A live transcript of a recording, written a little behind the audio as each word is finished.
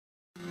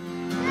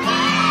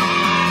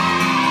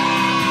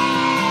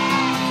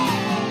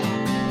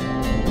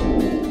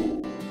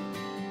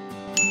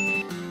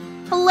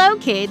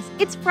kids,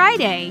 it's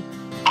Friday.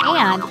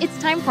 And it's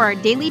time for our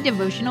daily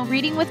devotional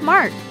reading with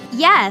Mark.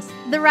 Yes,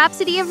 the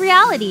Rhapsody of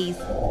Realities.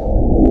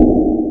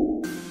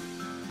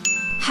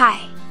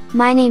 Hi,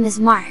 my name is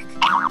Mark.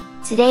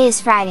 Today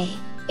is Friday,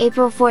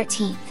 April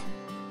 14th.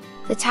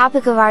 The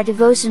topic of our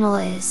devotional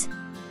is,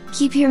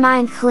 Keep your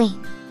mind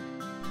clean.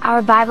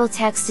 Our Bible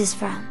text is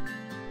from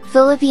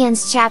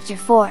Philippians chapter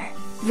 4,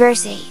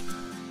 verse 8.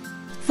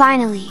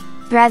 Finally,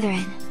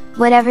 brethren,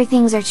 whatever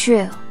things are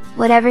true,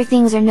 whatever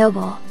things are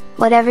noble,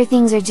 whatever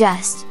things are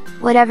just,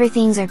 whatever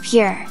things are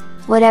pure,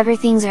 whatever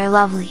things are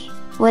lovely,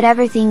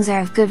 whatever things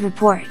are of good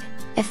report,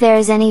 if there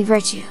is any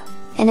virtue,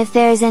 and if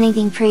there is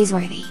anything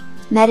praiseworthy,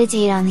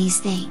 meditate on these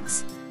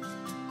things.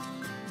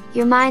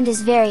 Your mind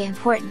is very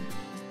important.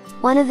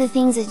 One of the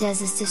things it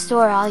does is to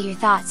store all your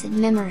thoughts and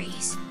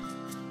memories.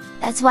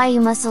 That's why you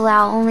must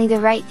allow only the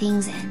right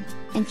things in,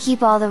 and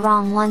keep all the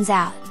wrong ones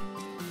out.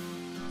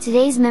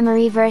 Today's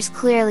memory verse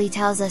clearly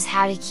tells us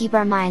how to keep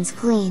our minds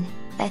clean,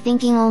 by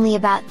thinking only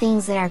about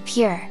things that are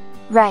pure,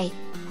 right,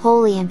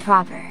 holy and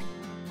proper.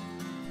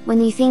 When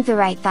you think the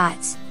right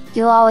thoughts,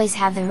 you'll always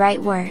have the right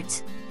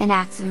words, and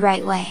act the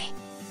right way.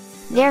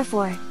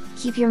 Therefore,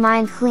 keep your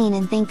mind clean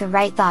and think the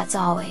right thoughts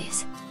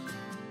always.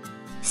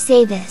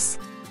 Say this: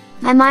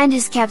 my mind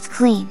is kept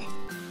clean.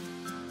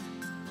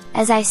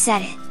 As I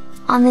said it,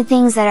 on the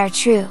things that are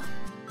true,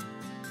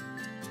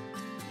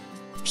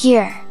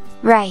 pure,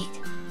 right,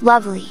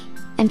 lovely,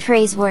 and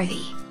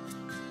praiseworthy.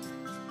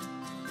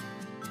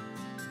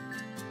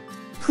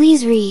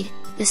 Please read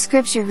the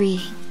scripture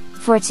reading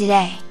for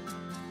today.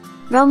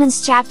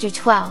 Romans chapter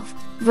 12,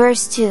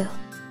 verse 2.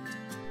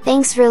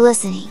 Thanks for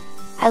listening.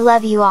 I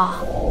love you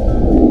all.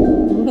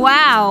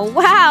 Wow,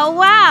 wow,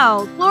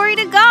 wow! Glory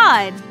to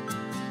God!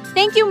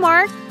 Thank you,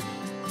 Mark.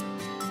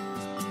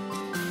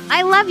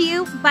 I love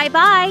you.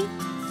 Bye-bye.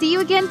 See you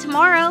again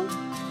tomorrow.